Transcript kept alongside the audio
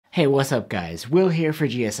Hey, what's up guys? Will here for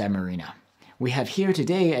GSM Arena. We have here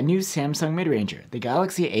today a new Samsung midranger, the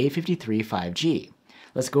Galaxy A53 5G.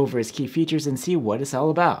 Let's go over its key features and see what it's all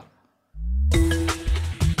about.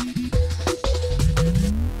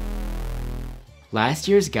 Last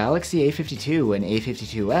year's Galaxy A52 and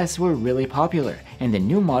A52s were really popular, and the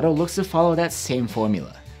new model looks to follow that same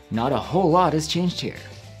formula. Not a whole lot has changed here.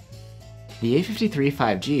 The A53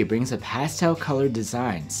 5G brings a pastel-colored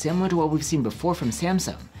design similar to what we've seen before from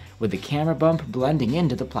Samsung, with the camera bump blending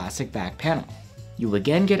into the plastic back panel. You'll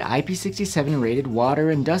again get IP67 rated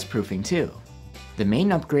water and dust proofing too. The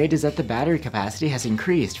main upgrade is that the battery capacity has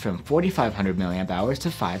increased from 4500 mAh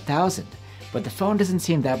to 5000, but the phone doesn't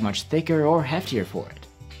seem that much thicker or heftier for it.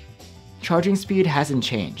 Charging speed hasn't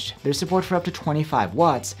changed. There's support for up to 25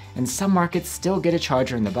 watts, and some markets still get a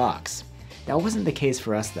charger in the box. That wasn't the case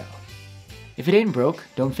for us though. If it ain't broke,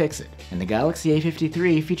 don't fix it, and the Galaxy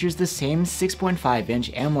A53 features the same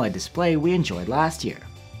 6.5-inch AMOLED display we enjoyed last year.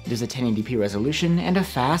 There's a 1080p resolution and a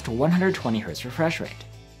fast 120Hz refresh rate.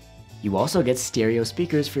 You also get stereo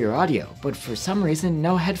speakers for your audio, but for some reason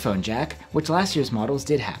no headphone jack, which last year's models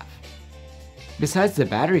did have. Besides the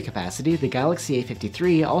battery capacity, the Galaxy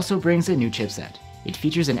A53 also brings a new chipset. It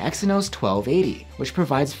features an Exynos 1280, which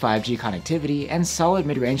provides 5G connectivity and solid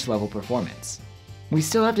mid-range level performance. We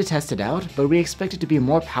still have to test it out, but we expect it to be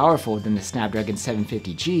more powerful than the Snapdragon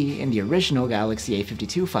 750G in the original Galaxy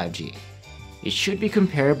A52 5G. It should be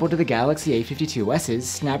comparable to the Galaxy A52s's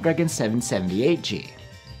Snapdragon 778G.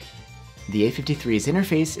 The A53's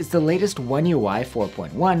interface is the latest One UI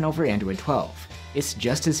 4.1 over Android 12. It's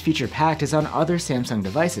just as feature-packed as on other Samsung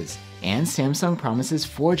devices, and Samsung promises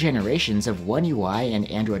 4 generations of One UI and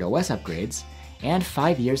Android OS upgrades, and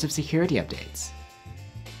 5 years of security updates.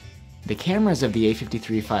 The cameras of the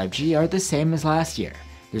A53 5G are the same as last year.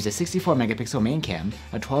 There's a 64-megapixel main cam,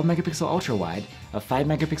 a 12-megapixel ultra-wide, a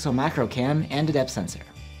 5-megapixel macro cam, and a depth sensor.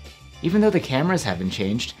 Even though the cameras haven't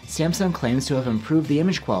changed, Samsung claims to have improved the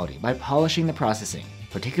image quality by polishing the processing,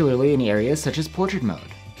 particularly in areas such as portrait mode.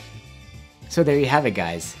 So there you have it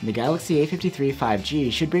guys, the Galaxy A53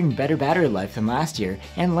 5G should bring better battery life than last year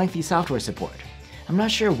and lengthy software support. I'm not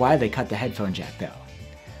sure why they cut the headphone jack though.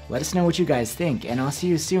 Let us know what you guys think, and I'll see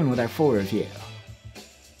you soon with our full review.